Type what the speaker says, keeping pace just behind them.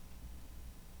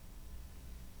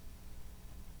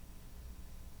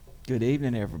Good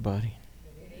evening, everybody.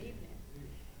 Good evening.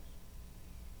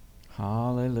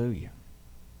 Hallelujah.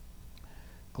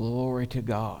 Glory to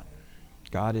God.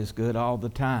 God is good all the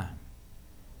time.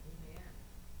 Amen.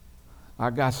 I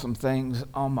got some things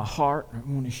on my heart I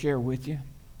want to share with you.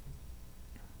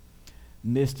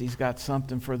 Misty's got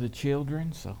something for the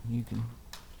children, so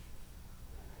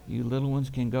you little ones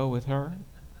can go with her.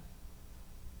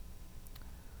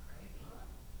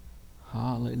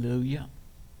 Hallelujah.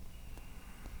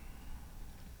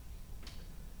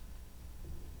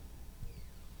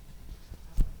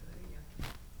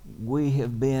 We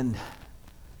have been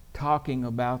talking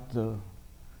about the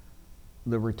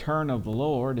return of the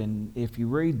Lord, and if you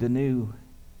read the New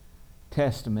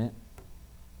Testament,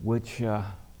 which I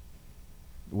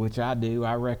do,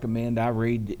 I recommend I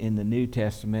read in the New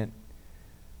Testament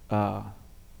 10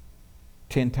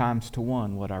 times to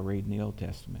 1 what I read in the Old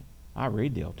Testament. I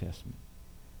read the Old Testament,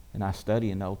 and I study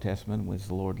in the Old Testament as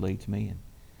the Lord leads me,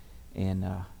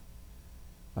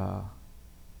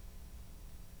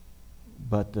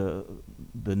 but the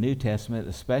New Testament,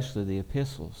 especially the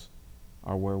epistles,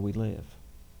 are where we live.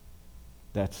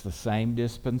 That's the same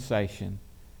dispensation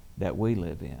that we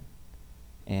live in.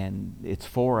 And it's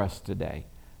for us today.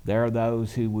 There are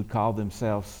those who would call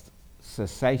themselves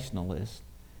cessationalists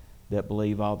that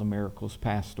believe all the miracles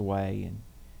passed away,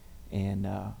 and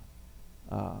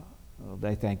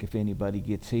they think if anybody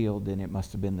gets healed, then it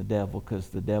must have been the devil, because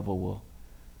the devil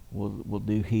will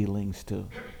do healings to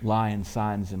lying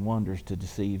signs and wonders to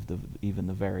deceive even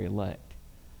the very elect.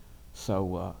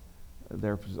 So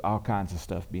there's all kinds of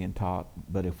stuff being taught,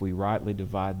 but if we rightly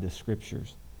divide the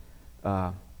scriptures,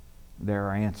 there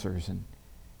are answers,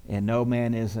 and no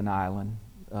man is an island.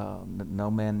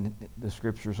 No man, the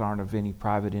scriptures aren't of any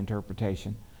private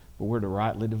interpretation, but we're to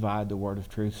rightly divide the word of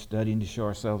truth, studying to show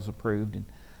ourselves approved, and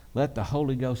let the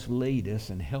Holy Ghost lead us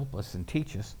and help us and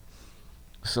teach us,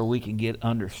 so we can get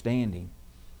understanding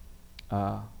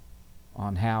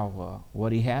on how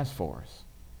what He has for us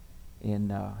in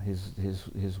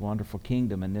His wonderful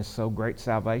kingdom and this so great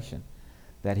salvation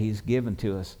that He's given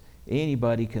to us.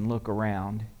 Anybody can look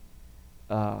around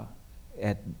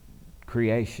at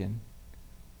creation,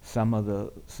 some of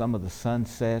the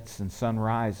sunsets and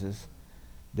sunrises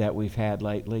that we've had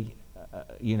lately.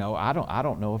 I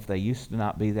don't know if they used to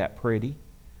not be that pretty.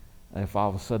 If all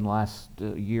of a sudden last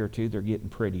year or two they're getting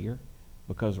prettier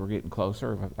because we're getting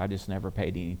closer. I just never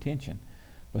paid any attention.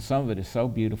 But some of it is so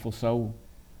beautiful,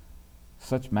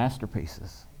 such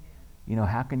masterpieces.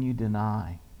 How can you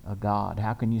deny a God?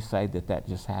 How can you say that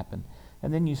just happened?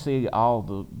 And then you see all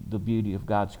the beauty of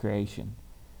God's creation,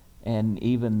 and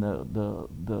even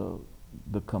the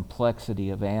complexity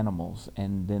of animals,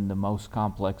 and then the most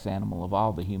complex animal of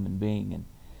all, the human being,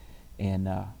 and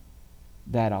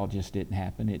that all just didn't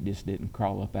happen. It just didn't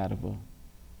crawl up out of a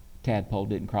tadpole,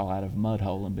 didn't crawl out of a mud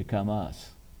hole and become us,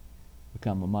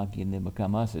 become a monkey and then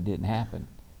become us. It didn't happen.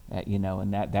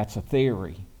 And that's a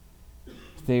theory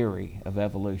of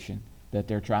evolution that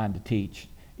they're trying to teach.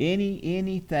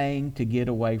 Anything to get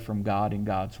away from God and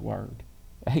God's Word.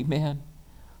 Amen.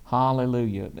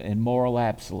 Hallelujah. And moral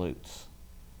absolutes.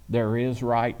 There is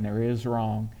right and there is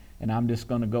wrong. And I'm just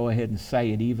going to go ahead and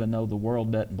say it, even though the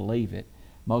world doesn't believe it.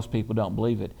 Most people don't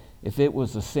believe it. If it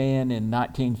was a sin in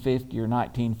 1950 or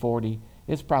 1940,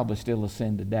 it's probably still a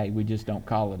sin today. We just don't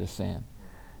call it a sin.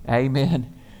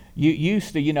 Amen. You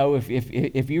used to,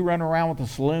 if you run around with a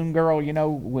saloon girl,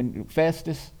 when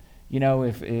Festus,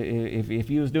 if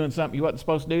you was doing something you wasn't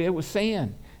supposed to do, it was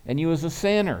sin, and you was a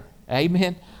sinner.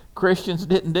 Amen. Christians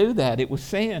didn't do that. It was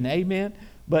sin. Amen.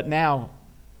 But now,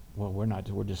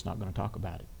 we're just not going to talk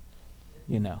about it.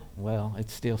 Well,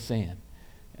 it's still sin.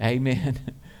 Amen.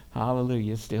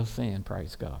 Hallelujah. It's still sin.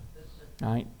 Praise God.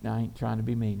 I ain't trying to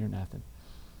be mean or nothing.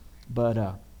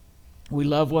 But we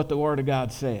love what the Word of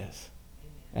God says.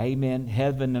 Amen.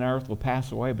 Heaven and earth will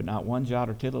pass away, but not one jot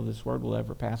or tittle of this word will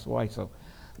ever pass away. So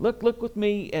look with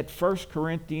me at 1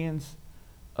 Corinthians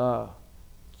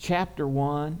chapter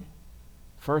 1.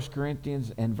 1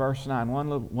 Corinthians and verse 9.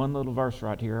 One little verse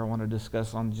right here I want to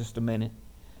discuss on just a minute.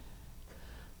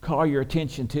 Call your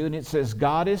attention to, and it says,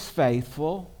 God is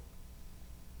faithful,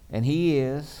 and He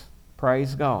is,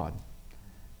 praise God.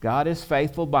 God is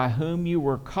faithful, by whom you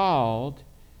were called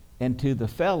into the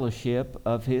fellowship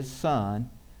of His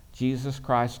Son, Jesus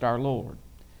Christ our Lord.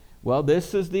 Well,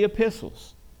 this is the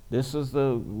epistles. This is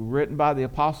written by the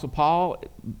Apostle Paul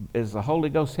as the Holy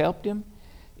Ghost helped him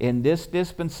in this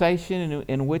dispensation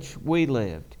in which we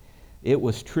lived. It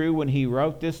was true when he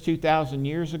wrote this 2,000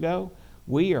 years ago.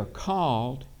 We are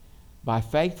called by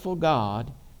faithful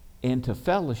God into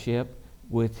fellowship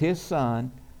with His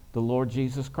Son, the Lord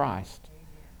Jesus Christ.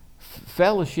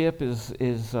 Fellowship is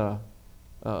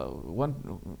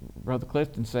one, Brother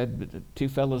Clifton said, two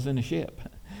fellows in a ship.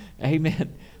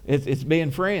 Amen. It's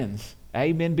being friends.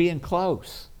 Amen. Being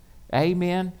close.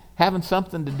 Amen. Having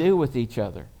something to do with each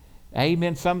other.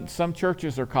 Amen. Some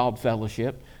churches are called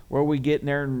fellowship, where we get in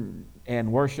there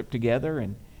and worship together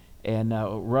and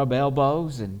rub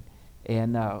elbows and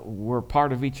we're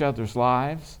part of each other's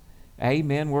lives.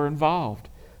 Amen. We're involved.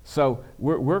 So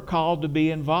we're called to be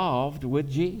involved with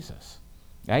Jesus.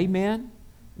 Amen.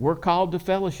 We're called to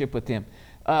fellowship with Him.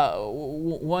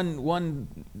 One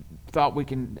thought we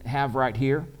can have right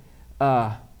here.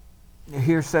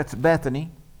 Here sits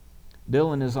Bethany.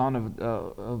 Dylan is on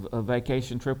a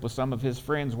vacation trip with some of his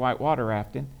friends whitewater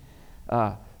rafting.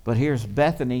 But here's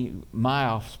Bethany, my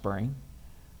offspring,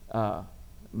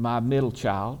 my middle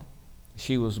child.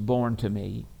 She was born to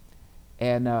me.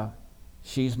 And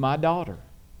she's my daughter.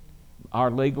 Our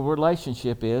legal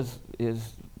relationship is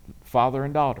father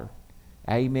and daughter.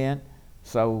 Amen.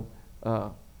 So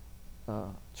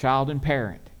child and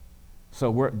parent.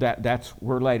 So we're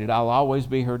related. I'll always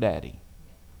be her daddy.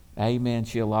 Amen.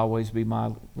 She'll always be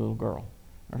my little girl,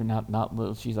 or not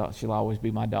little. She'll always be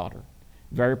my daughter.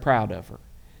 Very proud of her.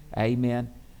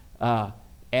 Amen. Now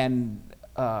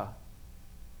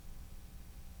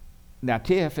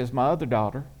Tiff is my other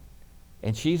daughter,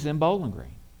 and she's in Bowling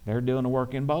Green. They're doing the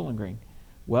work in Bowling Green.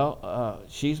 Well,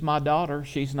 she's my daughter.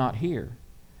 She's not here.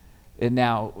 And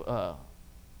now,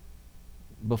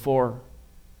 before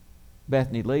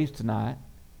Bethany leaves tonight,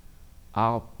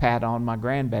 I'll pat on my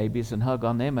grandbabies and hug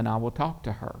on them, and I will talk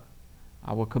to her.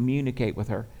 I will communicate with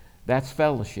her. That's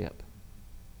fellowship.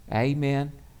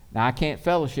 Amen. Now, I can't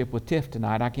fellowship with Tiff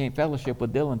tonight. I can't fellowship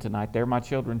with Dylan tonight. They're my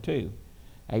children too.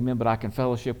 Amen. But I can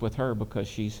fellowship with her because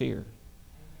she's here.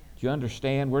 Do you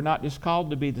understand? We're not just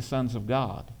called to be the sons of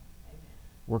God.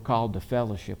 We're called to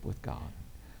fellowship with God.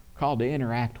 We're called to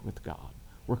interact with God.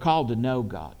 We're called to know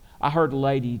God. I heard a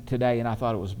lady today, and I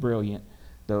thought it was brilliant,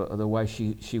 the way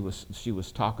she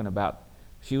was talking about.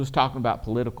 She was talking about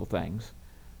political things,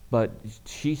 but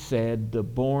she said the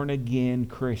born again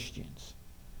Christians.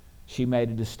 She made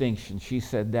a distinction. She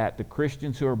said that the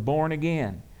Christians who are born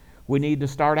again, we need to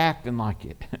start acting like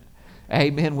it.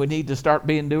 Amen. We need to start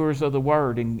being doers of the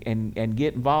Word and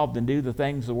get involved and do the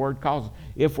things the Word calls us.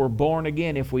 If we're born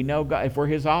again, if we know God, if we're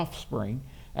His offspring,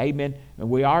 amen, and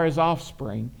we are His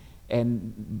offspring,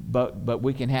 but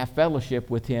we can have fellowship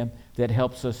with Him that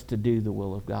helps us to do the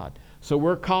will of God. So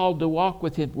we're called to walk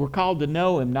with Him. We're called to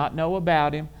know Him, not know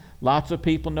about Him. Lots of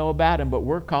people know about Him, but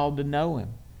we're called to know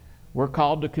Him. We're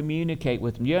called to communicate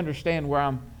with Him. You understand where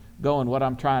I'm going, what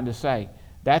I'm trying to say?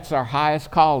 That's our highest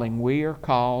calling. We are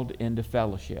called into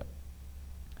fellowship.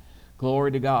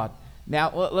 Glory to God.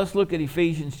 Now, let's look at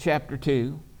Ephesians chapter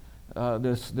 2.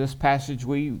 This passage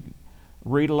we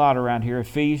read a lot around here.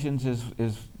 Ephesians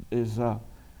is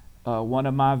one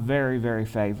of my very, very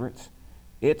favorites.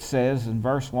 It says in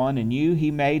verse 1, "And you he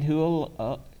made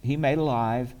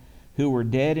alive, who were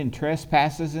dead in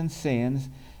trespasses and sins,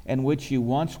 in which you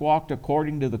once walked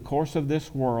according to the course of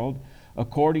this world,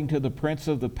 according to the prince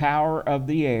of the power of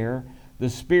the air, the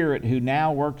spirit who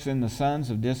now works in the sons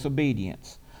of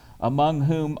disobedience, among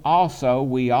whom also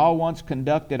we all once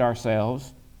conducted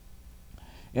ourselves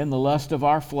in the lust of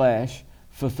our flesh,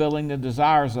 fulfilling the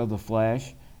desires of the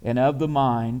flesh and of the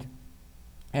mind,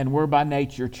 and were by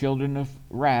nature children of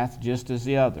wrath, just as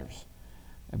the others.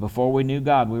 And before we knew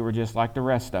God, we were just like the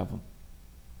rest of them.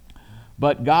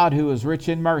 But God, who is rich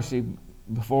in mercy,"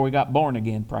 before we got born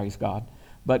again, praise God,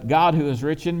 "but God, who is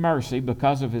rich in mercy,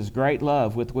 because of His great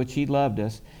love with which He loved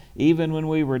us, even when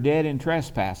we were dead in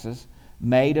trespasses,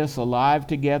 made us alive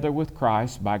together with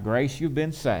Christ. By grace you've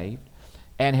been saved,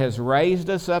 and has raised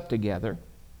us up together,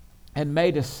 and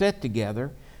made us sit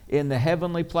together in the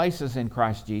heavenly places in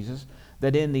Christ Jesus,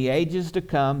 that in the ages to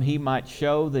come He might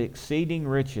show the exceeding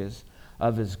riches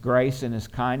of His grace and His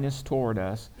kindness toward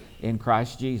us in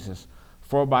Christ Jesus.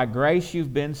 For by grace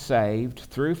you've been saved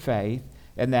through faith,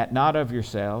 and that not of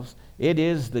yourselves. It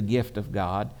is the gift of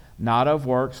God, not of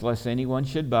works, lest anyone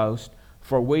should boast.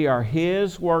 For we are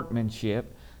His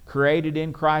workmanship, created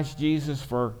in Christ Jesus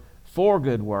for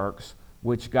good works,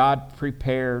 which God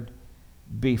prepared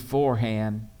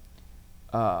beforehand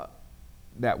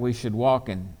that we should walk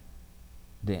in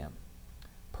them."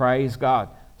 Praise God.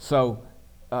 So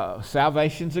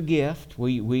salvation's a gift.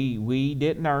 We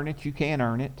didn't earn it. You can't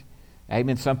earn it.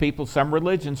 Amen. Some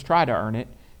religions try to earn it,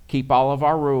 keep all of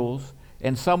our rules.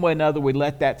 In some way or another, we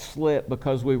let that slip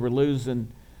because we were losing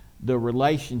the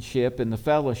relationship and the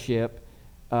fellowship.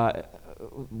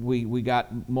 We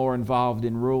got more involved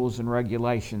in rules and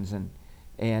regulations,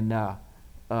 and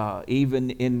even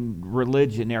in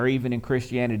religion or even in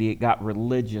Christianity, it got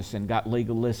religious and got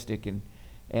legalistic, and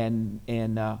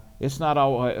it's not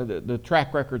always, the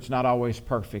track record's not always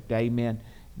perfect, amen,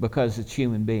 because it's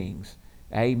human beings,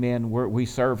 amen. We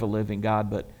serve a living God,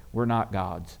 but we're not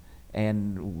gods,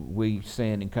 and we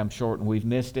sin and come short, and we've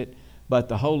missed it. But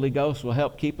the Holy Ghost will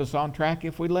help keep us on track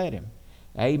if we let Him,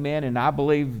 amen. And I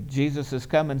believe Jesus is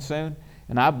coming soon,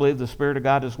 and I believe the Spirit of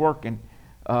God is working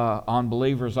on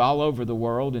believers all over the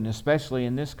world, and especially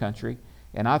in this country.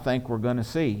 And I think we're going to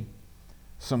see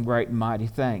some great and mighty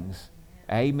things.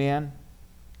 Amen.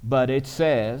 But it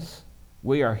says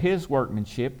we are His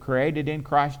workmanship, created in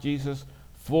Christ Jesus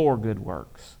for good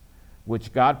works,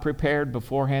 which God prepared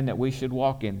beforehand that we should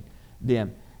walk in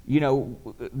them. You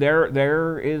know,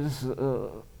 there is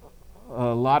a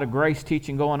lot of grace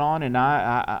teaching going on, and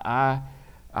I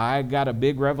got a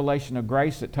big revelation of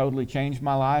grace that totally changed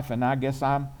my life, and I guess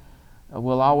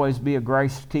will always be a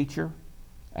grace teacher.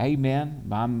 Amen.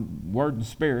 I'm Word and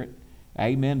Spirit.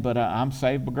 Amen. But I'm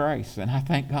saved by grace, and I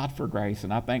thank God for grace,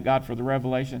 and I thank God for the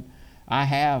revelation I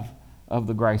have of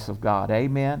the grace of God.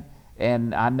 Amen.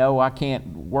 And I know I can't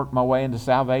work my way into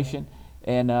salvation,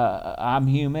 and I'm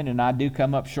human, and I do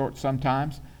come up short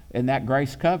sometimes, and that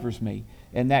grace covers me,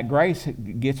 and that grace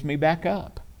gets me back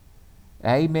up.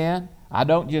 Amen. I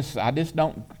just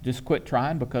don't quit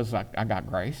trying because I got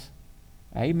grace.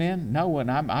 Amen. No,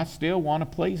 and I still want to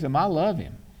please Him. I love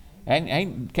Him.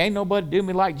 And can't nobody do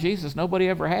me like Jesus. Nobody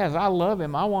ever has. I love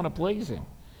Him. I want to please Him.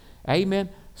 Amen.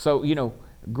 So,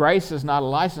 grace is not a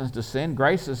license to sin.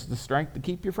 Grace is the strength to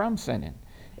keep you from sinning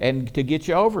and to get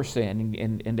you over sin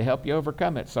and to help you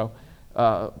overcome it. So,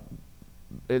 and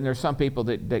there's some people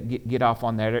that get off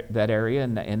on that area,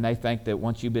 and they think that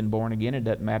once you've been born again, it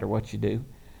doesn't matter what you do.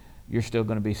 You're still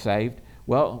going to be saved.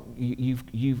 Well,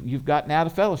 you've gotten out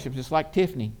of fellowship, just like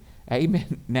Tiffany.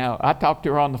 Amen. Now, I talked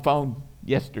to her on the phone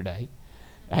yesterday.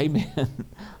 Amen.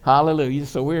 Hallelujah.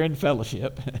 So we're in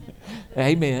fellowship.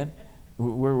 Amen.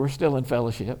 We're still in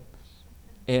fellowship,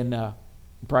 and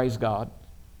praise God.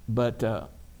 But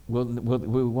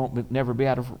we won't never be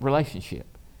out of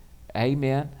relationship.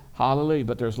 Amen. Hallelujah.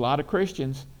 But there's a lot of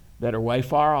Christians that are way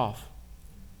far off.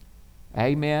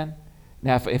 Amen.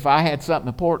 Now, if I had something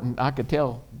important, I could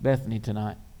tell Bethany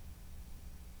tonight.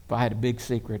 If I had a big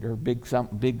secret or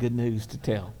something big good news to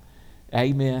tell,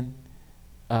 amen.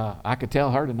 I could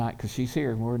tell her tonight because she's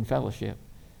here and we're in fellowship,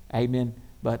 amen.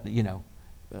 But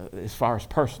as far as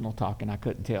personal talking, I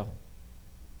couldn't tell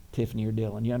Tiffany or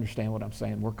Dylan. You understand what I'm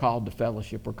saying? We're called to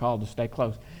fellowship. We're called to stay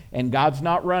close, and God's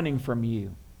not running from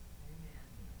you.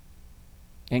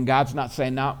 And God's not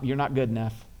saying, no, you're not good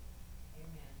enough.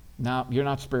 No, you're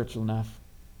not spiritual enough.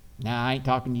 No, I ain't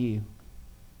talking to you.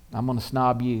 I'm going to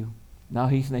snob you. No,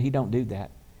 he don't do that.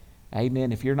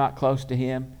 Amen. If you're not close to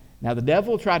Him. Now, the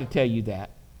devil will try to tell you that.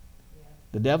 Yeah.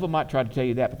 The devil might try to tell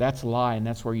you that, but that's a lie, and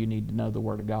that's where you need to know the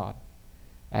Word of God.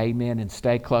 Amen. And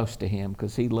stay close to Him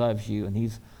because He loves you, and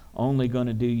He's only going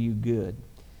to do you good.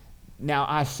 Now,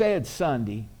 I said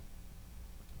Sunday,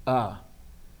 I'm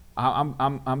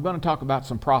going to talk about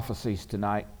some prophecies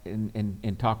tonight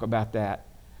and talk about that.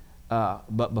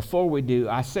 But before we do,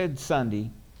 I said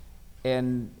Sunday,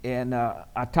 and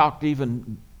I talked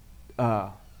even,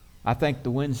 I think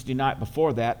the Wednesday night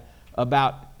before that,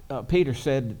 about Peter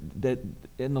said that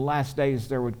in the last days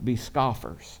there would be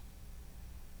scoffers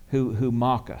who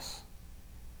mock us.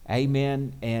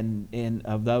 Amen. And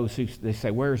of those who they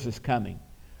say, where is this coming?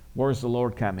 Where's the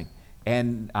Lord coming?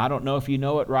 And I don't know if you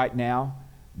know it right now,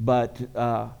 but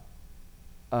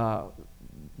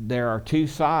there are two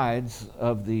sides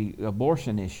of the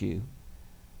abortion issue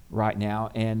right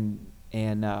now, and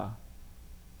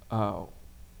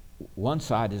one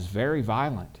side is very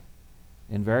violent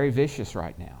and very vicious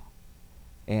right now,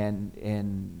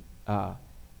 and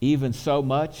even so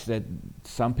much that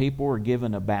some people were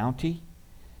given a bounty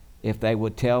if they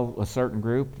would tell a certain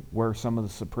group where some of the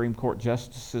Supreme Court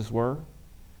justices were,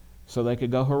 so they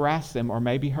could go harass them or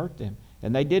maybe hurt them.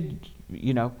 And they did,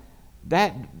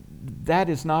 that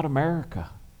is not America.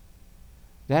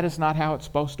 That is not how it's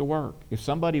supposed to work. If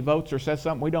somebody votes or says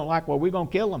something we don't like, well, we're going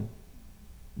to kill them.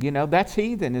 That's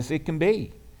heathen as it can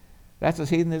be. That's as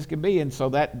heathen as it can be. And so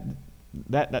that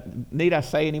need I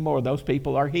say any more? Those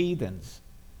people are heathens.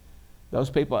 Those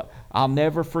people, I'll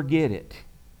never forget it.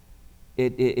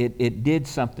 It did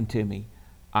something to me.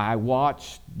 I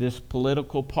watched this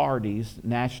political party's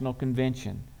national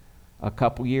convention a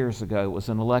couple years ago. It was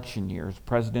an election year, it was a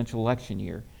presidential election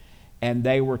year. And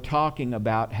they were talking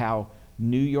about how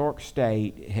New York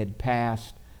State had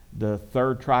passed the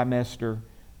third trimester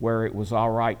where it was all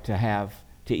right to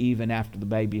even after the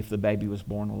baby, if the baby was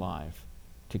born alive,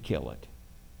 to kill it.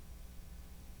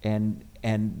 And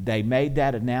they made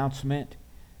that announcement,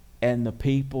 and the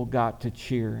people got to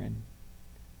cheering.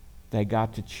 They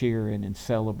got to cheering and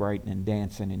celebrating and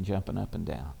dancing and jumping up and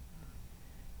down.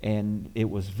 And it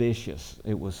was vicious.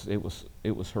 It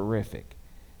was horrific.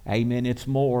 Amen. It's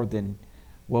more than,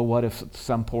 well, what if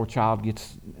some poor child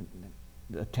gets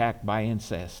attacked by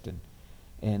incest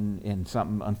and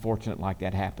something unfortunate like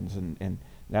that happens, and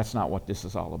that's not what this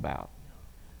is all about.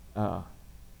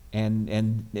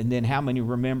 And then how many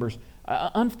remembers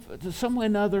some way or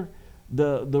another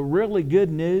the really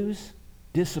good news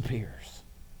disappears.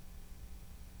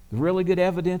 The really good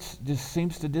evidence just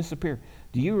seems to disappear.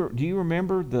 Do you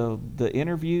remember the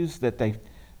interviews that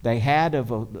they had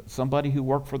of somebody who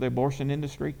worked for the abortion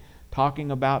industry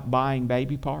talking about buying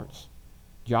baby parts?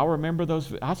 Do y'all remember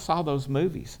those? I saw those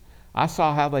movies. I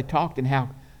saw how they talked and how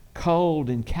cold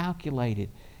and calculated,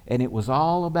 and it was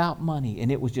all about money,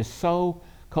 and it was just so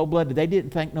cold-blooded. They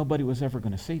didn't think nobody was ever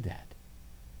going to see that.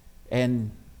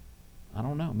 And I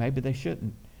don't know, maybe they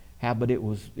shouldn't have, but it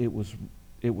was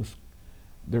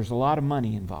there's a lot of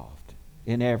money involved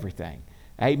in everything.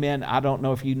 Amen. I don't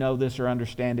know if you know this or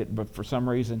understand it, but for some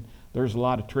reason there's a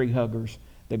lot of tree huggers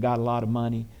that got a lot of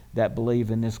money that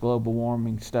believe in this global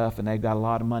warming stuff, and they've got a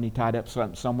lot of money tied up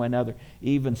some way or another,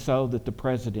 even so that the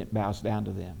president bows down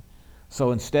to them.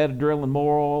 So instead of drilling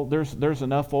more oil, there's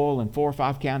enough oil in 4 or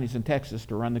 5 counties in Texas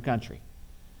to run the country.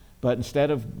 But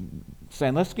instead of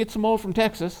saying, let's get some oil from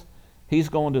Texas, he's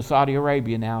going to Saudi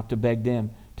Arabia now to beg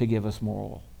them to give us more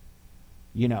oil.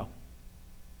 You know.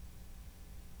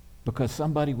 Because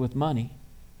somebody with money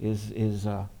is there's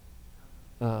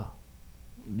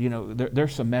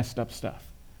some messed up stuff.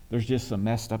 There's just some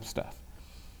messed up stuff.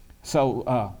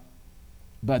 So,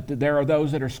 but there are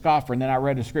those that are scoffer. And then I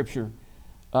read a scripture,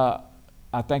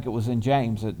 I think it was in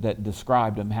James, that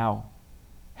described them, how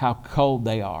cold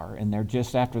they are, and they're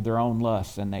just after their own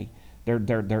lusts, and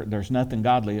there's nothing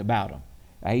godly about them.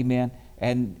 Amen.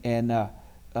 And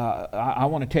I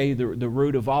want to tell you the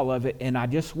root of all of it, and I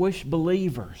just wish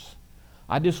believers,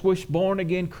 I just wish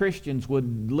born-again Christians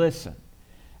would listen.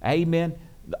 Amen.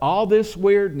 All this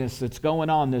weirdness that's going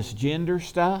on, this gender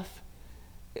stuff,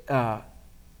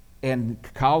 and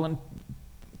calling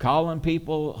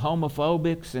people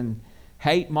homophobics and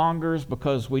hate mongers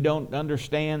because we don't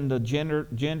understand the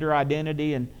gender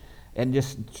identity, and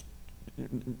just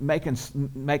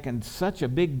making such a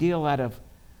big deal out of,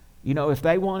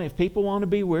 if people want to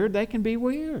be weird, they can be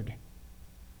weird.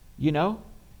 We're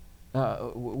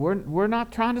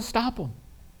not trying to stop them.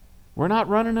 We're not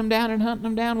running them down and hunting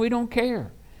them down. We don't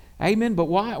care. Amen. But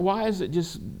why is it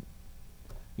just,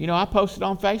 I posted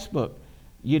on Facebook,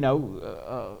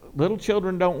 little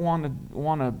children don't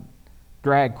want a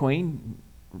drag queen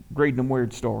reading them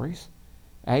weird stories.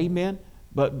 Amen.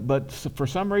 But for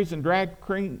some reason drag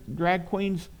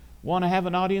queens want to have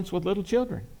an audience with little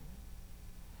children.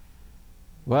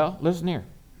 Well, listen here.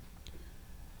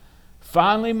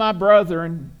 Finally, my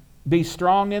brethren, be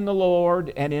strong in the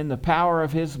Lord and in the power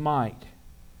of His might.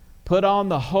 Put on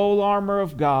the whole armor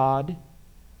of God,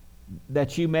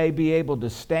 that you may be able to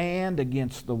stand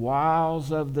against the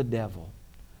wiles of the devil.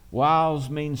 Wiles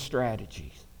means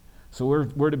strategies. So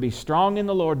we're to be strong in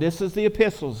the Lord. This is the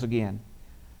epistles again.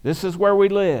 This is where we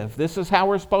live. This is how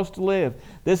we're supposed to live.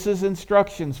 This is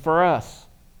instructions for us.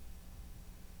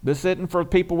 This isn't for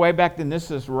people way back then. This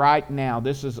is right now.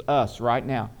 This is us right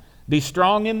now. Be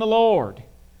strong in the Lord.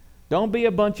 Don't be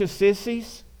a bunch of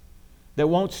sissies that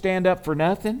won't stand up for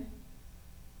nothing,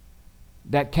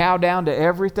 that cow down to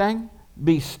everything.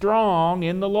 Be strong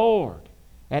in the Lord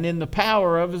and in the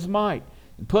power of His might.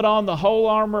 And put on the whole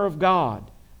armor of God,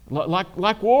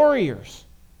 like warriors.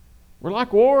 We're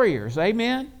like warriors,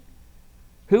 amen?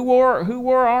 Who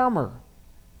wore armor?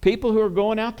 People who are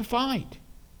going out to fight.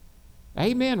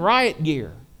 Amen. Riot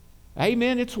gear.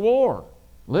 Amen. It's war.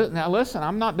 Now listen,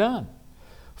 I'm not done.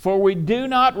 For we do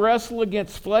not wrestle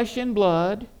against flesh and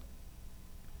blood.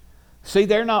 See,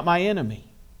 they're not my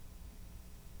enemy.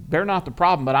 They're not the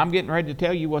problem, but I'm getting ready to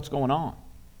tell you what's going on.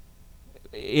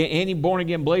 Any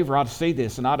born-again believer ought to see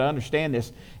this and ought to understand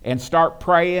this and start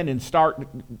praying and start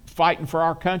fighting for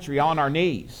our country on our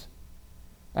knees.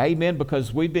 Amen,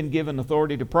 because we've been given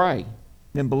authority to pray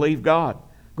and believe God.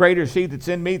 Greater is He that's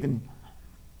in me than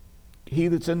he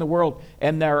that's in the world.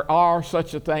 And there are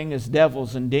such a thing as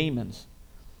devils and demons.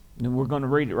 And we're going to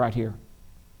read it right here.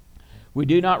 We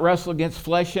do not wrestle against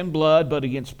flesh and blood, but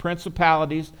against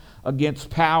principalities, against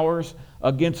powers,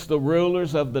 against the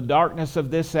rulers of the darkness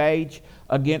of this age,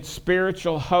 against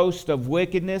spiritual hosts of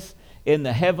wickedness in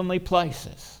the heavenly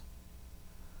places.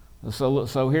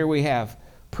 So here we have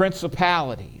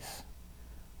principalities,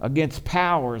 against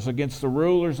powers, against the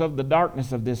rulers of the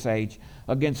darkness of this age,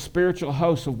 against spiritual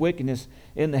hosts of wickedness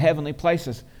in the heavenly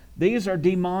places. These are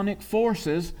demonic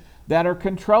forces that are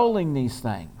controlling these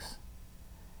things.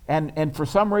 And for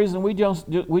some reason, we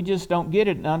just don't get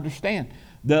it and understand.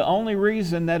 The only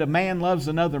reason that a man loves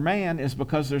another man is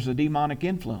because there's a demonic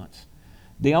influence.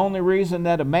 The only reason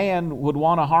that a man would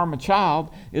want to harm a child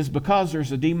is because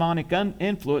there's a demonic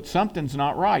influence. Something's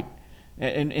not right.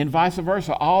 And vice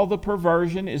versa. All the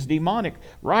perversion is demonic.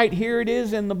 Right here it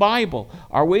is in the Bible.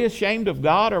 Are we ashamed of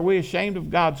God? Are we ashamed of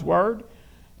God's Word?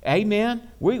 Amen.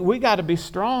 We got to be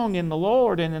strong in the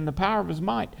Lord and in the power of His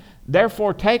might.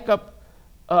 Therefore, take up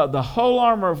the whole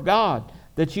armor of God,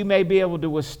 that you may be able to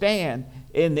withstand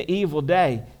in the evil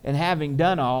day, and having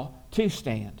done all, to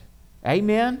stand.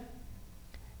 Amen.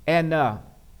 And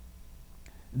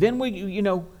then what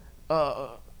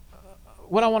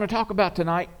I want to talk about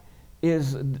tonight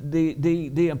is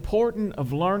the importance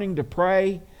of learning to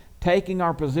pray, taking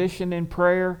our position in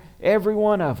prayer, every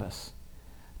one of us.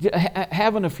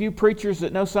 Having a few preachers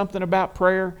that know something about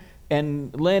prayer,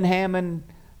 and Lynn Hammond,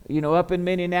 up in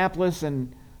Minneapolis,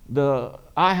 and the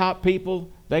IHOP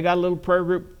people, they got a little prayer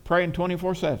group praying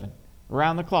 24/7.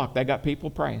 Around the clock, they got people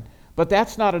praying. But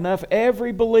that's not enough.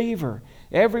 Every believer,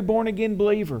 every born-again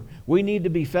believer, we need to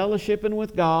be fellowshipping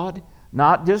with God,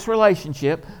 not just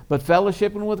relationship, but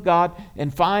fellowshipping with God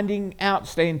and finding out,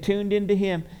 staying tuned into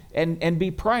Him, and be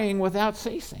praying without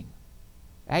ceasing.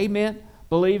 Amen?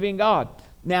 Believing God.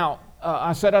 Now,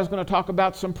 I said I was going to talk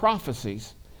about some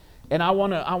prophecies. And I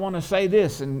want to say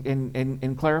this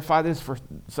and clarify this for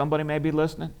somebody maybe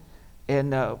listening,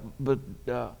 but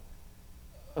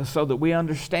so that we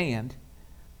understand,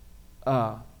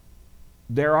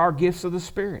 there are gifts of the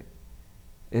Spirit.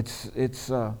 It's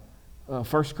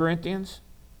 1 Corinthians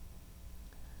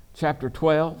chapter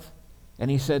 12, and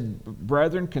he said,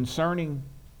 "Brethren, concerning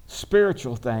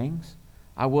spiritual things,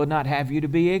 I would not have you to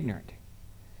be ignorant."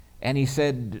 And he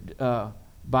said,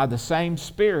 by the same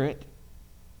Spirit,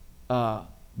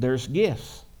 there's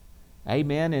gifts.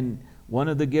 Amen. And one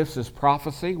of the gifts is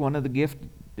prophecy. One of the gifts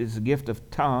is the gift of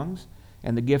tongues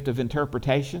and the gift of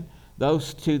interpretation.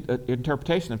 Those two,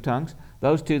 interpretation of tongues,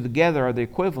 those two together are the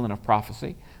equivalent of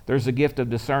prophecy. There's the gift of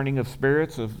discerning of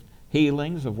spirits, of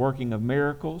healings, of working of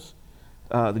miracles,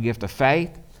 the gift of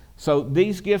faith. So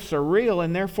these gifts are real,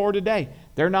 and they're for today.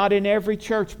 They're not in every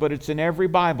church, but it's in every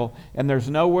Bible. And there's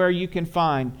nowhere you can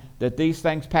find that these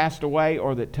things passed away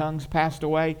or that tongues passed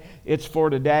away. It's for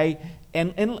today.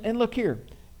 And look here.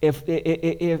 If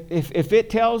it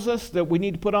tells us that we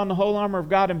need to put on the whole armor of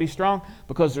God and be strong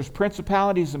because there's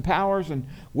principalities and powers and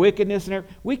wickedness and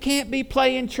everything, we can't be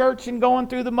playing church and going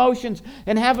through the motions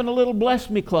and having a little bless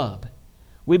me club.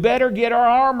 We better get our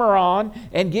armor on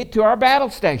and get to our battle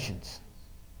stations.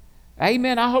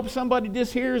 Amen. I hope somebody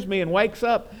just hears me and wakes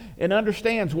up and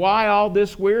understands why all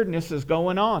this weirdness is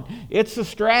going on. It's a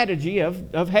strategy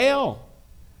of hell.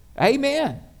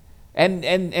 Amen. And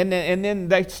then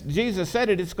Jesus said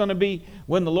it's going to be,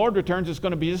 when the Lord returns, it's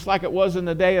going to be just like it was in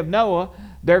the day of Noah.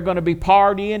 They're going to be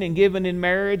partying and giving in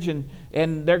marriage, and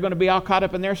they're going to be all caught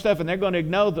up in their stuff, and they're going to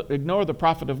ignore the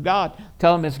prophet of God.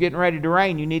 Tell them it's getting ready to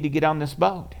rain. You need to get on this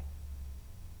boat.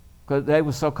 Because they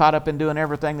were so caught up in doing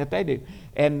everything that they do.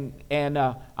 And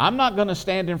I'm not going to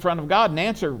stand in front of God and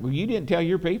answer, well, you didn't tell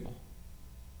your people.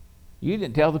 You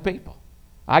didn't tell the people.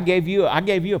 I gave you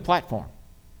a platform.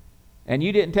 And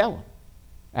you didn't tell them.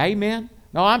 Amen?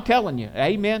 No, I'm telling you.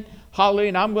 Amen? Hallelujah.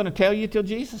 And I'm going to tell you till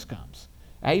Jesus comes.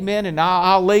 Amen? And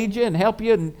I'll lead you and help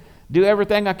you and do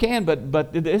everything I can.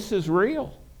 But this is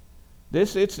real.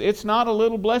 It's not a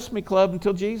little bless me club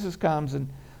until Jesus comes and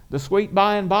the sweet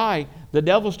by and by. The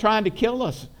devil's trying to kill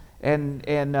us and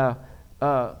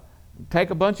take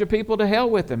a bunch of people to hell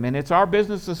with him. And it's our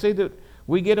business to see that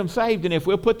we get them saved. And if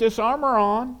we'll put this armor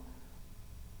on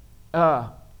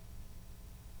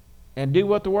and do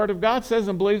what the Word of God says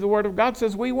and believe the Word of God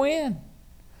says, we win.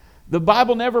 The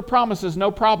Bible never promises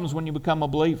no problems when you become a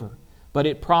believer. But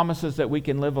it promises that we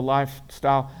can live a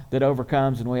lifestyle that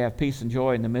overcomes and we have peace and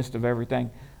joy in the midst of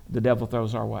everything the devil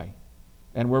throws our way.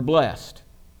 And we're blessed.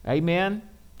 Amen?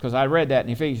 Because I read that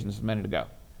in Ephesians a minute ago.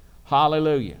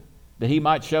 Hallelujah. That He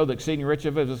might show the exceeding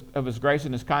riches of His grace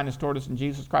and His kindness toward us in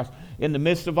Jesus Christ. In the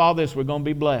midst of all this, we're going to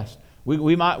be blessed.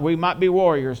 We might be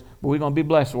warriors, but we're going to be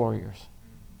blessed warriors.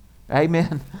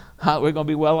 Amen? We're going to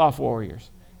be well-off warriors.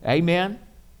 Amen?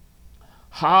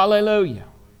 Hallelujah.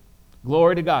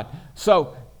 Glory to God.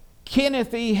 So,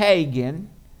 Kenneth E. Hagin,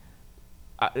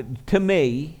 to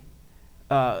me,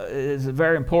 is a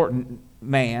very important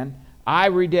man. I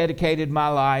rededicated my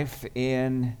life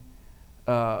in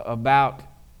about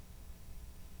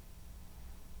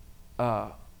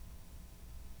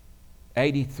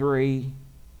 83.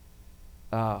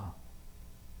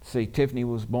 Tiffany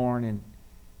was born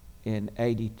in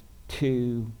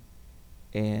 82,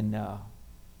 and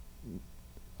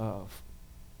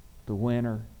the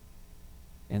winter.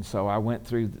 And so I went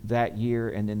through that year,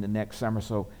 and then the next summer.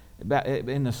 So about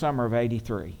in the summer of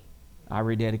 83, I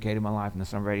rededicated my life in the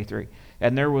summer of 83.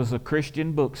 And there was a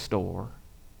Christian bookstore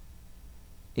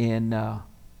in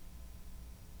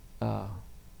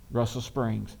Russell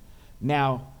Springs.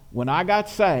 Now, when I got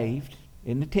saved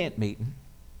in the tent meeting,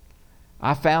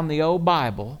 I found the old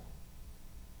Bible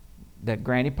that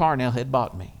Granny Parnell had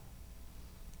bought me.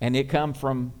 And it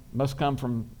must come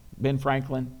from Ben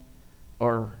Franklin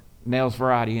or Nell's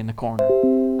Variety in the corner.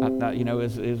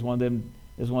 It was one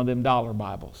of them dollar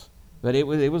Bibles. But it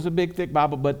was a big thick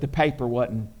Bible, but the paper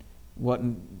wasn't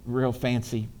real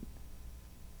fancy,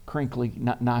 crinkly,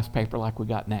 nice paper like we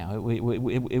got now.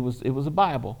 It was a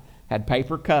Bible. Had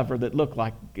paper cover that looked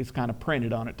like it's kind of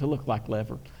printed on it to look like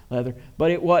leather,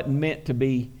 but it wasn't meant to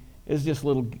be. It was just a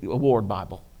little award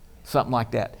Bible, something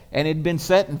like that. And it'd been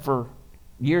sitting for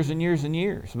years and years and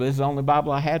years. But it's the only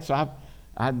Bible I had, so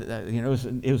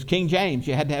it was King James.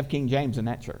 You had to have King James in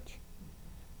that church.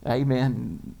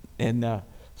 Amen. And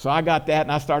so I got that,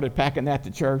 and I started packing that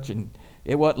to church, and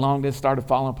it wasn't long that it started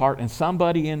falling apart. And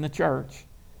somebody in the church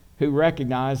who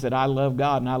recognized that I love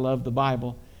God and I love the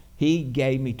Bible, he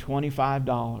gave me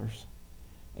 $25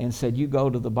 and said, "You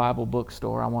go to the Bible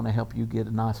bookstore. I want to help you get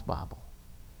a nice Bible."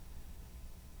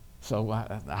 So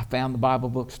I found the Bible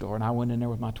bookstore, and I went in there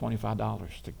with my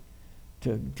 $25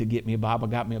 to get me a Bible.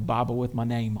 Got me a Bible with my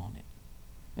name on it.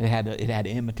 It had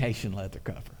an imitation leather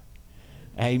cover.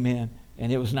 Amen.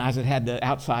 And it was nice. It had the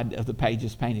outside of the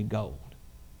pages painted gold.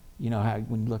 You know how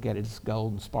when you look at it, it's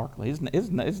gold and sparkly. It's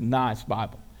a nice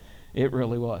Bible. It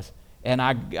really was. And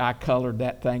I colored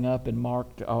that thing up and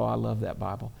marked. Oh, I love that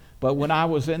Bible. But when I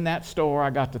was in that store, I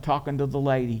got to talking to the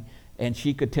lady, and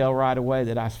she could tell right away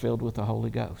that I was filled with the Holy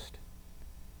Ghost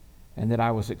and that I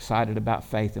was excited about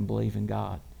faith and believing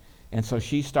God. And so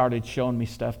she started showing me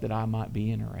stuff that I might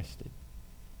be interested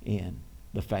in,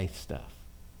 the faith stuff,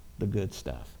 the good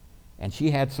stuff. And she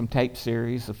had some tape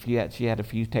series. She had a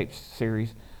few tape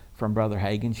series from Brother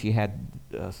Hagin. She had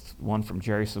one from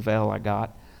Jerry Savelle I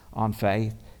got on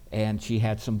faith. And she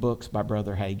had some books by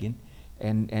Brother Hagin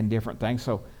and different things.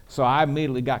 So I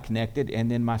immediately got connected.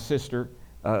 And then my sister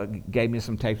gave me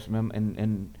some tapes from him.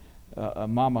 And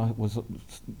Mama was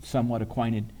somewhat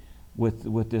acquainted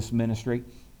with this ministry.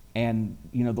 And,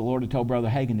 the Lord had told Brother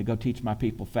Hagin to go teach my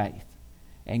people faith,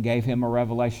 and gave him a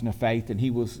revelation of faith. And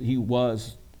he was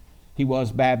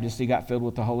Baptist. He got filled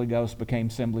with the Holy Ghost, became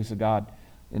Assemblies of God,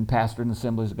 and pastored in the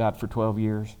Assemblies of God for 12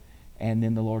 years. And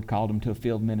then the Lord called him to a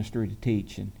field ministry to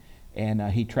teach. And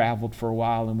he traveled for a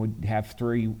while and would have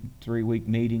three-week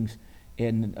meetings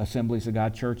in Assemblies of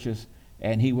God churches.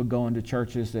 And he would go into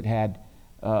churches that had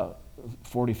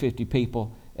 40, 50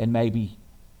 people, and maybe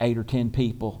 8 or 10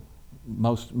 people,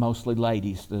 mostly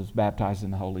ladies, that was baptized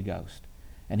in the Holy Ghost.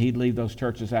 And he'd leave those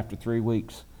churches after 3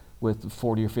 weeks with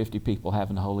 40 or 50 people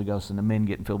having the Holy Ghost, and the men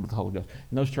getting filled with the Holy Ghost.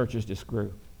 And those churches just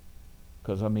grew.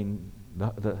 Because,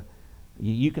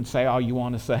 you can say all you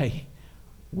want to say.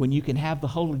 When you can have the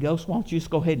Holy Ghost, why don't you just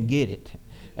go ahead and get it?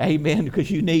 Amen, because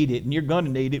you need it, and you're going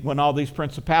to need it when all these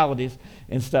principalities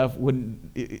and stuff,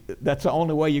 that's the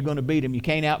only way you're going to beat them. You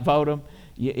can't outvote them,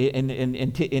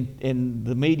 and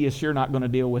the media sure not going to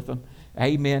deal with them.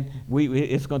 Amen.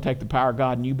 It's going to take the power of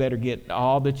God, and you better get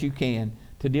all that you can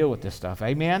to deal with this stuff.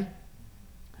 Amen.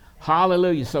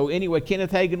 Hallelujah. So anyway,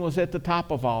 Kenneth Hagin was at the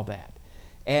top of all that,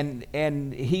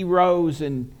 and he rose,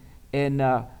 and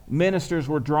ministers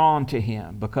were drawn to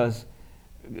him because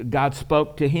God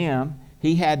spoke to him.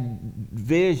 He had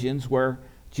visions where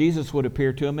Jesus would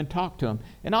appear to him and talk to him.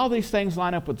 And all these things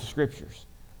line up with the Scriptures.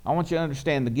 I want you to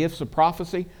understand the gifts of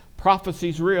prophecy.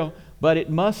 Prophecy's real, but it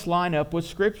must line up with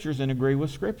Scriptures and agree with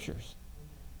Scriptures.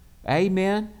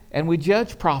 Amen? And we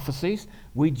judge prophecies.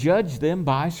 We judge them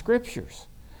by Scriptures.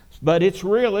 But it's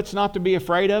real. It's not to be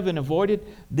afraid of and avoided.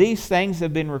 These things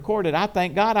have been recorded. I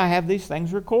thank God I have these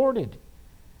things recorded.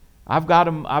 I've got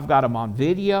them on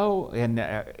video, and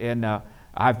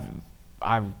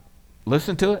I've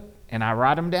listened to it, and I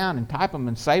write them down and type them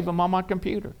and save them on my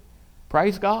computer.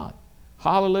 Praise God.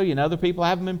 Hallelujah. And other people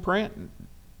have them in print.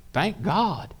 Thank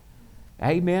God.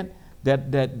 Amen.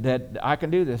 That I can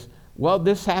do this. Well,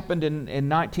 this happened in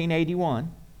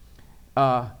 1981.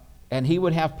 And he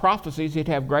would have prophecies. He'd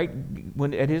have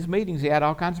at his meetings, he had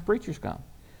all kinds of preachers come.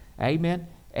 Amen.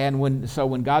 And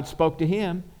when God spoke to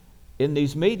him in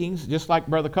these meetings, just like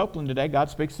Brother Copeland today, God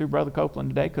speaks through Brother Copeland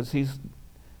today because he's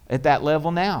at that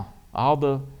level now. All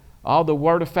all the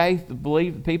word of faith,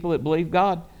 people that believe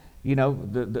God, a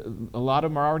lot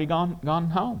of them are already gone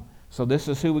home. So this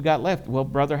is who we got left. Well,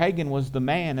 Brother Hagin was the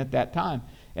man at that time.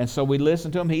 And so we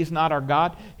listen to him. He's not our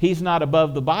God. He's not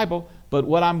above the Bible. But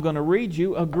what I'm going to read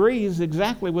you agrees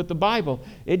exactly with the Bible.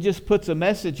 It just puts a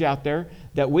message out there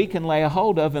that we can lay a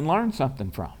hold of and learn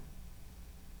something from.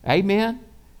 Amen?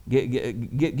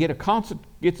 Get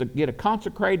a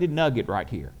consecrated nugget right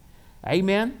here.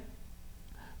 Amen?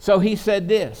 So he said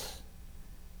this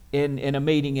in a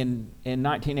meeting in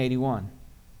 1981.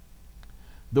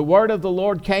 The word of the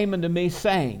Lord came unto me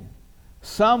saying,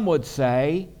 some would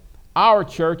say, our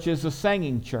church is a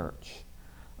singing church.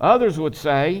 Others would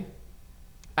say,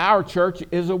 our church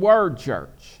is a word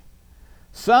church.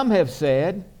 Some have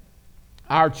said,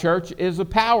 our church is a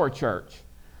power church.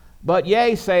 But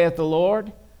yea, saith the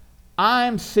Lord,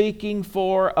 I'm seeking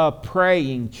for a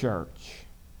praying church.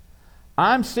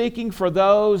 I'm seeking for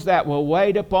those that will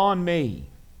wait upon me.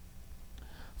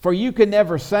 For you can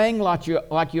never sing like you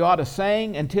ought to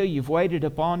sing until you've waited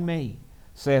upon me,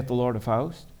 saith the Lord of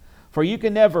hosts. For you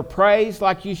can never praise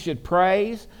like you should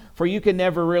praise. For you can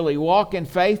never really walk in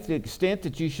faith to the extent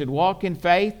that you should walk in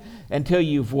faith until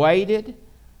you've waited,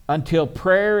 until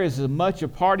prayer is as much a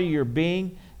part of your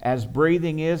being as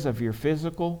breathing is of your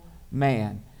physical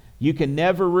man. You can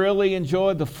never really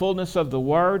enjoy the fullness of the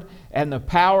Word, and the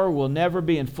power will never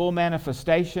be in full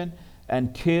manifestation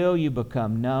until you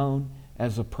become known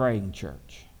as a praying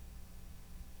church.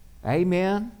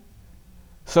 Amen?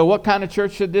 So what kind of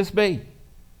church should this be?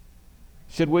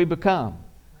 Should we become?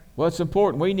 Well, it's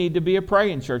important. We need to be a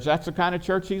praying church. That's the kind of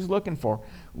church he's looking for.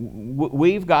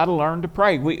 We've got to learn to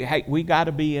pray. We got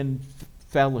to be in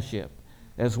fellowship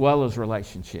as well as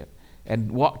relationship.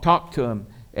 And talk to him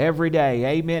every day.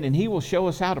 Amen. And he will show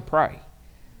us how to pray.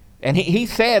 And he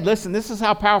said, listen, this is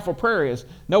how powerful prayer is.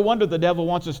 No wonder the devil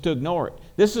wants us to ignore it.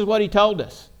 This is what he told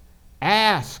us.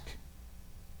 Ask.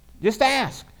 Just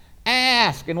ask.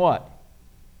 Ask. And what?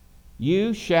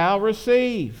 You shall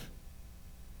receive.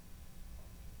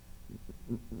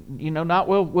 Not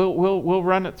we'll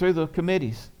run it through the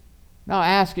committees. No,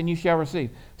 ask and you shall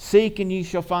receive. Seek and you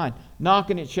shall find. Knock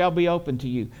and it shall be open to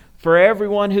you. For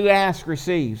everyone who asks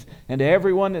receives, and to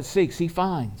everyone that seeks he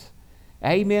finds.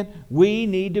 Amen. We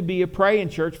need to be a praying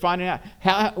church, finding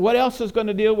out what else is going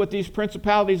to deal with these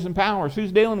principalities and powers.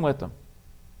 Who's dealing with them?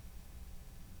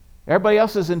 Everybody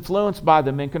else is influenced by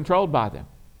them and controlled by them.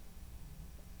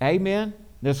 Amen.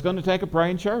 It's going to take a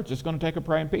praying church. It's going to take a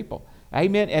praying people.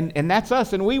 Amen. And that's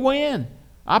us. And we win.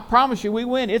 I promise you we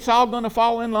win. It's all going to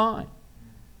fall in line.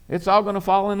 It's all going to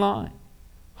fall in line.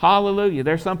 Hallelujah.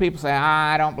 There's some people say,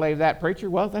 I don't believe that, preacher.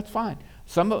 Well, that's fine.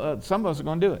 Some of us are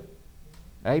going to do it.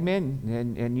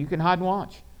 Amen. And you can hide and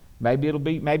watch. Maybe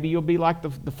you'll be like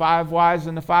the 5 wise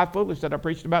and the 5 foolish that I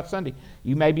preached about Sunday.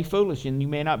 You may be foolish and you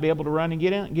may not be able to run and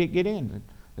get in.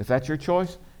 If that's your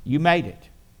choice, you made it.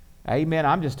 Amen.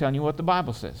 I'm just telling you what the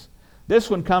Bible says. This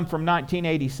one come from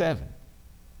 1987.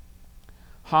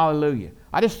 Hallelujah.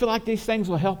 I just feel like these things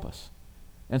will help us.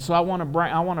 And so I want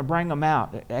to bring them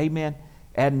out. Amen.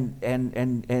 And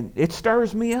it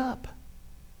stirs me up.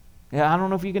 Yeah, I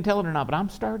don't know if you can tell it or not, but I'm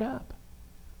stirred up.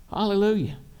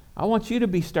 Hallelujah. I want you to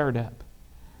be stirred up.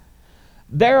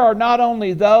 There are not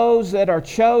only those that are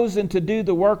chosen to do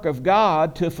the work of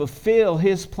God to fulfill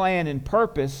His plan and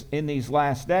purpose in these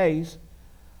last days,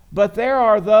 but there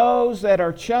are those that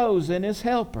are chosen as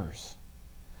helpers.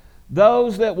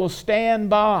 Those that will stand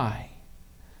by.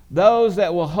 Those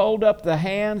that will hold up the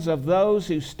hands of those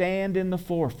who stand in the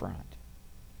forefront.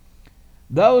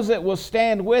 Those that will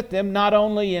stand with them not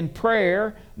only in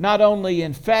prayer, not only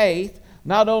in faith,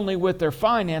 not only with their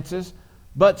finances,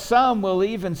 but some will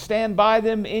even stand by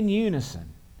them in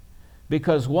unison.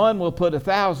 Because one will put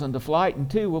 1,000 to flight and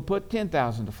 2 will put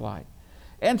 10,000 to flight.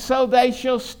 And so they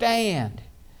shall stand.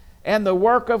 And the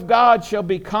work of God shall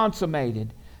be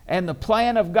consummated. And the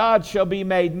plan of God shall be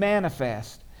made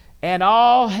manifest. And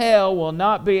all hell will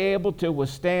not be able to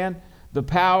withstand the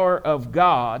power of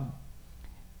God,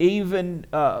 even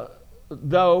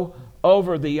though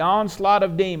over the onslaught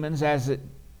of demons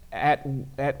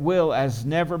at will as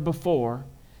never before,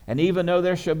 and even though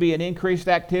there shall be an increased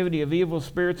activity of evil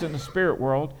spirits in the spirit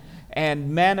world, and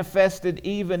manifested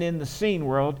even in the seen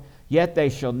world, yet they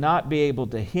shall not be able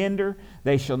to hinder,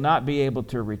 they shall not be able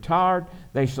to retard,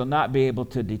 they shall not be able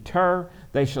to deter,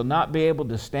 they shall not be able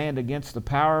to stand against the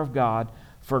power of God.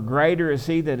 For greater is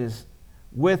He that is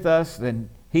with us than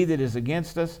he that is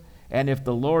against us. And if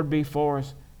the Lord be for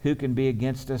us, who can be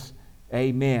against us?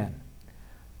 Amen.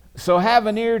 So have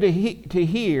an ear to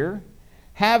hear.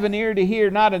 Have an ear to hear,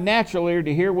 not a natural ear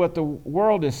to hear what the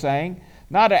world is saying.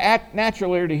 Not a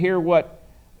natural ear to hear what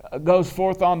goes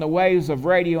forth on the waves of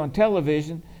radio and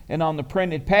television and on the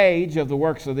printed page of the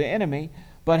works of the enemy,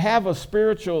 but have a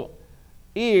spiritual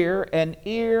ear, an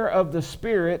ear of the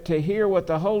Spirit, to hear what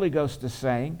the Holy Ghost is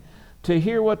saying, to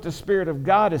hear what the Spirit of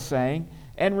God is saying.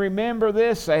 And remember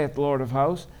this, saith the Lord of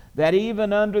hosts, that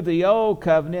even under the old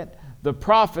covenant the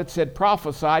prophets had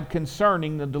prophesied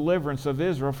concerning the deliverance of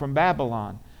Israel from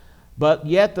Babylon. But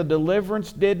yet the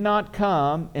deliverance did not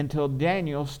come until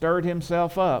Daniel stirred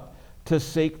himself up to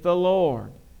seek the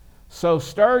Lord. So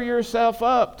stir yourself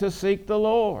up to seek the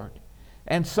Lord.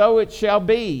 And so it shall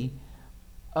be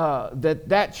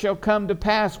that shall come to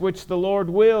pass which the Lord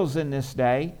wills in this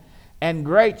day, and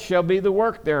great shall be the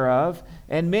work thereof,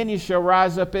 and many shall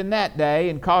rise up in that day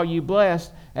and call you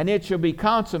blessed, and it shall be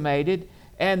consummated,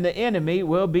 and the enemy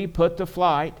will be put to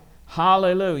flight.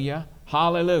 Hallelujah,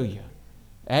 hallelujah.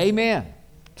 Amen.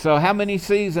 So how many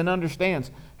sees and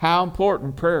understands how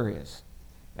important prayer is?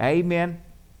 Amen.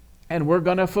 And we're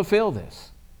going to fulfill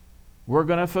this. We're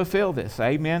going to fulfill this.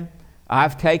 Amen.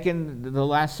 I've taken, the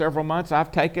last several months,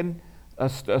 I've taken a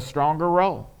stronger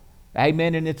role.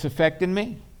 Amen. And it's affecting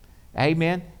me.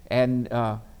 Amen. And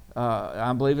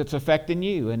I believe it's affecting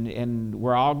you. And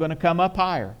we're all going to come up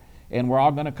higher. And we're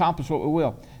all going to accomplish what we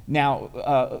will.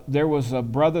 Now, there was a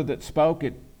brother that spoke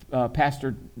at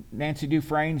Pastor Nancy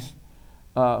Dufresne's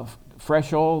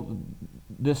Fresh Oil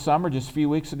this summer, just a few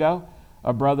weeks ago.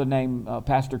 A brother named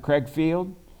Pastor Craig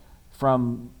Field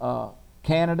from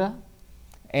Canada.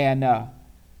 And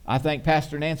I think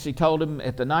Pastor Nancy told him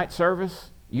at the night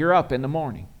service, you're up in the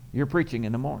morning. You're preaching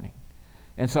in the morning.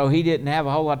 And so he didn't have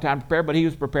a whole lot of time to prepare, but he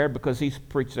was prepared because he's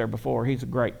preached there before. He's a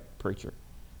great preacher.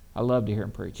 I love to hear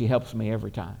him preach. He helps me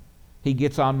every time. He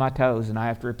gets on my toes, and I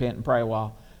have to repent and pray a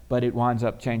while, but it winds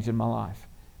up changing my life.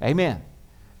 Amen.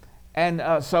 And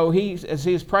so as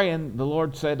he was praying, the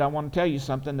Lord said, I want to tell you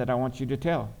something that I want you to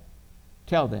tell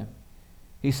them.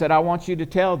 He said, I want you to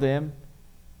tell them.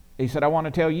 He said, I want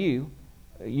to tell you,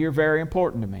 you're very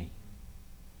important to me.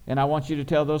 And I want you to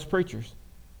tell those preachers,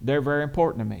 they're very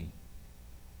important to me.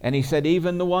 And he said,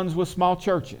 even the ones with small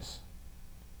churches.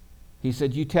 He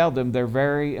said, you tell them they're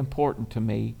very important to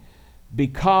me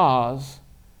because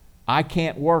I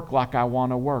can't work like I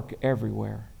want to work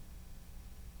everywhere.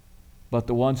 But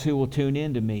the ones who will tune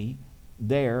into me,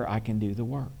 there I can do the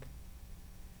work.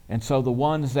 And so the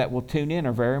ones that will tune in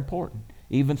are very important,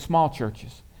 even small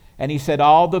churches. And he said,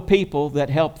 all the people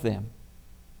that help them,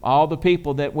 all the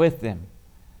people that with them,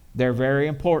 they're very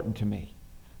important to me.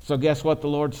 So guess what the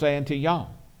Lord's saying to y'all?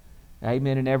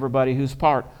 Amen. And everybody who's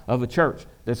part of a church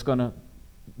that's going to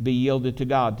be yielded to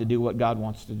God to do what God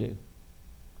wants to do.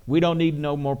 We don't need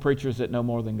no more preachers that know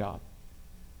more than God.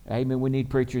 Amen. We need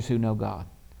preachers who know God.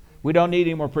 We don't need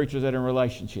any more preachers that are in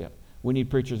relationship. We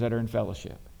need preachers that are in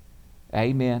fellowship.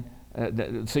 Amen.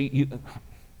 So you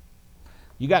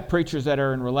got preachers that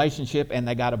are in relationship and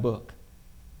they got a book.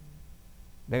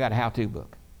 They got a how-to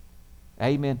book.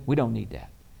 Amen. We don't need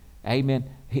that. Amen.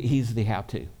 He's the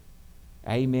how-to.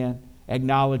 Amen.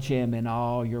 Acknowledge him in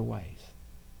all your ways,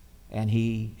 and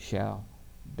he shall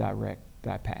direct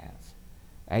thy paths.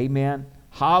 Amen.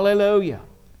 Hallelujah.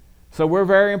 So we're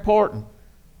very important.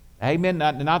 Amen.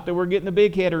 Not that we're getting a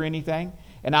big head or anything.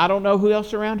 And I don't know who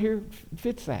else around here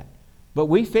fits that. But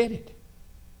we fit it.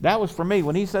 That was for me.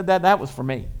 When he said that, that was for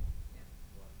me.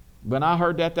 When I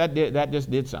heard that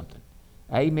just did something.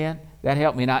 Amen. That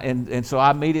helped me. And so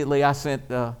immediately I sent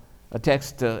a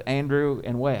text to Andrew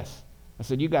and Wes. I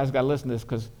said, you guys got to listen to this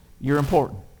because you're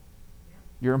important.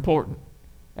 You're important.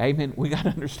 Amen. We got to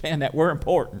understand that we're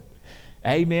important.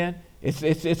 Amen.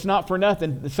 It's not for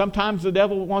nothing. Sometimes the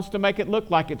devil wants to make it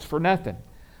look like it's for nothing.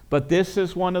 But this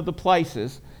is one of the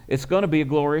places. It's going to be a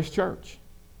glorious church.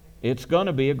 It's going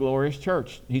to be a glorious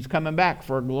church. He's coming back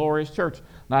for a glorious church,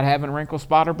 not having wrinkle,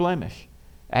 spot, or blemish.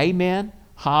 Amen.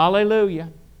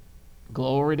 Hallelujah.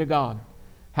 Glory to God.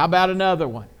 How about another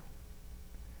one?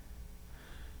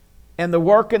 And the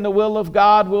work and the will of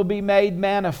God will be made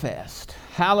manifest.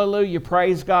 Hallelujah.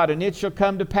 Praise God. And it shall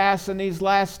come to pass in these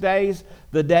last days,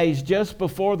 the days just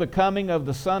before the coming of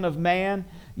the Son of Man,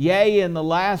 yea, in the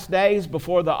last days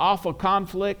before the awful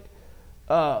conflict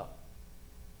that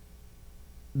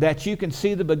you can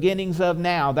see the beginnings of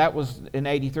now. That was in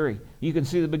 83. You can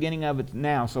see the beginning of it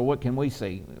now. So what can we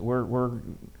see? We're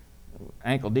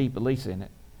ankle deep at least in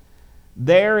it.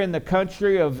 There in the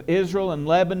country of Israel and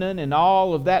Lebanon and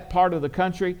all of that part of the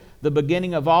country, the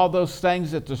beginning of all those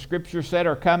things that the Scripture said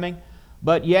are coming.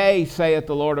 But yea, saith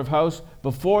the Lord of hosts,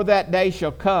 before that day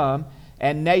shall come,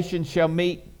 and nations shall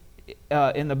meet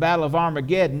in the battle of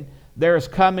Armageddon, there is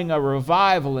coming a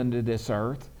revival into this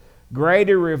earth,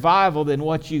 greater revival than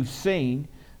what you've seen.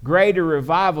 greater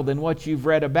revival than what you've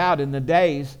read about in the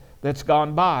days that's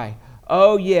gone by.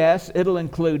 Oh yes, it'll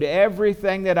include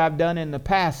everything that I've done in the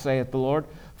past, saith the Lord.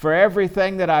 For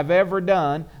everything that I've ever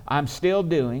done, I'm still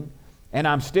doing, and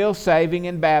I'm still saving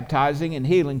and baptizing and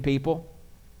healing people.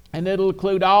 And it'll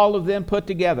include all of them put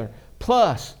together.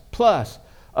 Plus,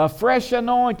 a fresh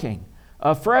anointing,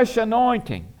 a fresh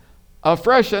anointing, a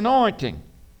fresh anointing,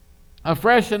 a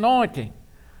fresh anointing,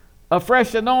 a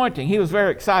fresh anointing. He was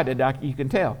very excited, you can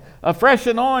tell. A fresh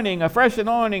anointing, a fresh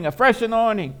anointing, a fresh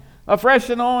anointing, a fresh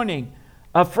anointing,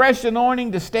 a fresh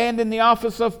anointing to stand in the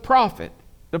office of prophet,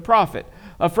 the prophet.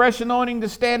 A fresh anointing to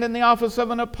stand in the office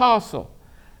of an apostle,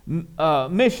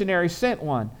 missionary, sent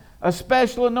one. A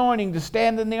special anointing to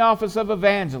stand in the office of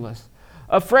evangelist.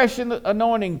 A fresh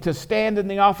anointing to stand in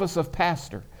the office of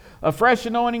pastor. A fresh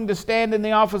anointing to stand in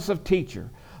the office of teacher.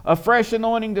 A fresh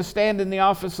anointing to stand in the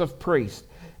office of priest.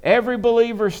 Every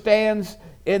believer stands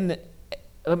in the...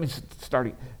 Let me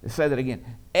say that again.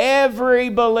 Every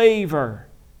believer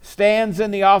stands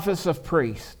in the office of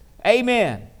priest.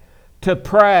 Amen. To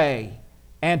pray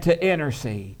and to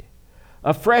intercede.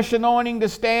 A fresh anointing to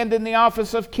stand in the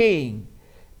office of king.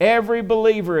 Every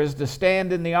believer is to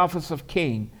stand in the office of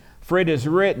king, for it is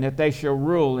written that they shall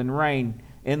rule and reign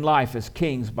in life as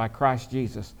kings by Christ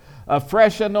Jesus. A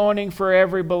fresh anointing for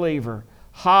every believer.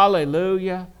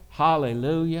 Hallelujah,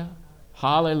 hallelujah,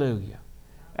 hallelujah.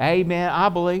 Amen. I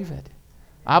believe it.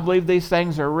 I believe these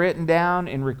things are written down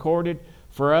and recorded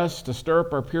for us to stir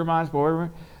up our pure minds.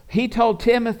 He told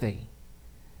Timothy,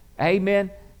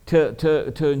 amen,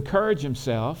 to encourage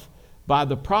himself by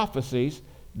the prophecies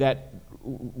that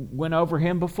went over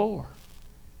him before.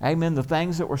 Amen. The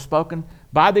things that were spoken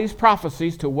by these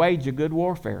prophecies to wage a good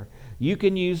warfare. You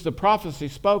can use the prophecy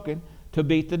spoken to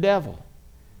beat the devil.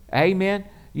 Amen.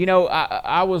 You know,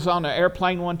 I was on an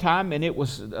airplane one time and it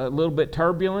was a little bit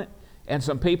turbulent and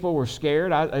some people were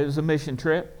scared. It was a mission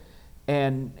trip.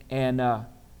 And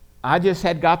I just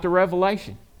had got the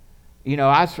revelation. You know,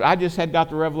 I just had got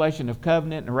the revelation of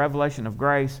covenant and the revelation of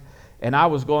grace. And I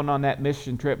was going on that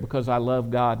mission trip because I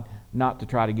love God, not to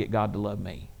try to get God to love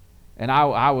me. And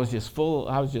I was just full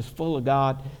of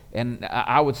God. And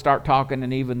I would start talking,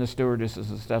 and even the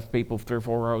stewardesses and stuff, people 3 or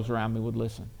 4 rows around me would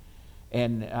listen.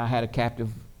 And I had a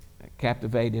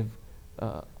captivative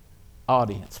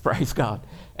audience. Praise God.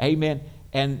 Amen.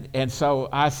 And so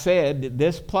I said,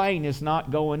 this plane is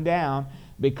not going down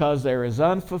because there is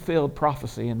unfulfilled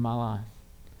prophecy in my life.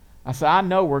 I said, I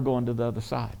know we're going to the other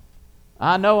side.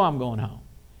 I know I'm going home.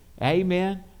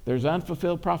 Amen. There's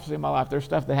unfulfilled prophecy in my life. There's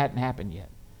stuff that hadn't happened yet.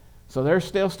 So there's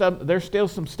still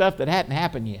some stuff that hadn't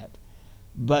happened yet.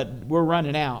 But we're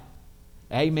running out.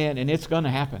 Amen. And it's going to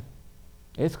happen.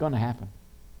 It's going to happen.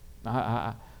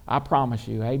 I promise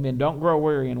you. Amen. Don't grow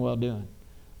weary in well-doing.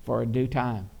 For in due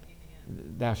time,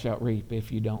 thou shalt reap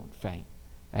if you don't faint.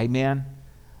 Amen.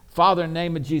 Father, in the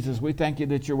name of Jesus, we thank you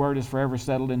that your word is forever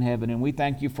settled in heaven. And we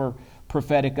thank you for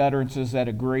prophetic utterances that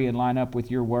agree and line up with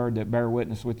your word, that bear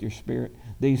witness with your spirit.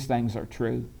 These things are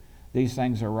true. These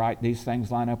things are right. These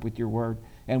things line up with your word.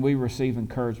 And we receive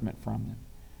encouragement from them.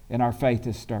 And our faith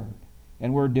is stirred.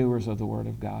 And we're doers of the word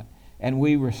of God. And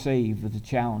we receive the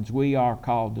challenge. We are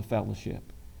called to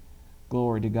fellowship.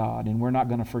 Glory to God. And we're not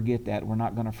going to forget that. We're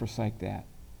not going to forsake that.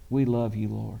 We love you,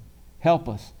 Lord. Help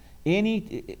us.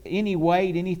 Any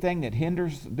weight, anything that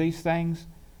hinders these things,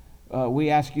 we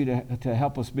ask you to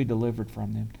help us be delivered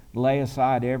from them. Lay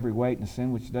aside every weight and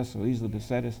sin which does so easily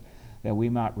beset us, that we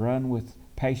might run with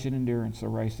patient endurance the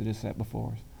race that is set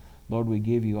before us. Lord, we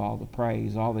give you all the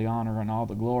praise, all the honor, and all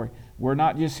the glory. We're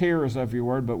not just hearers of your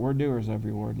word, but we're doers of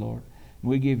your word, Lord.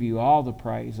 We give you all the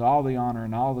praise, all the honor,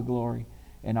 and all the glory.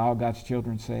 And all God's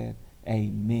children said,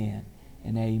 amen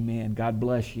and amen. God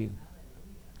bless you.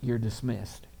 You're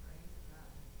dismissed.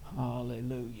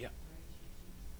 Hallelujah.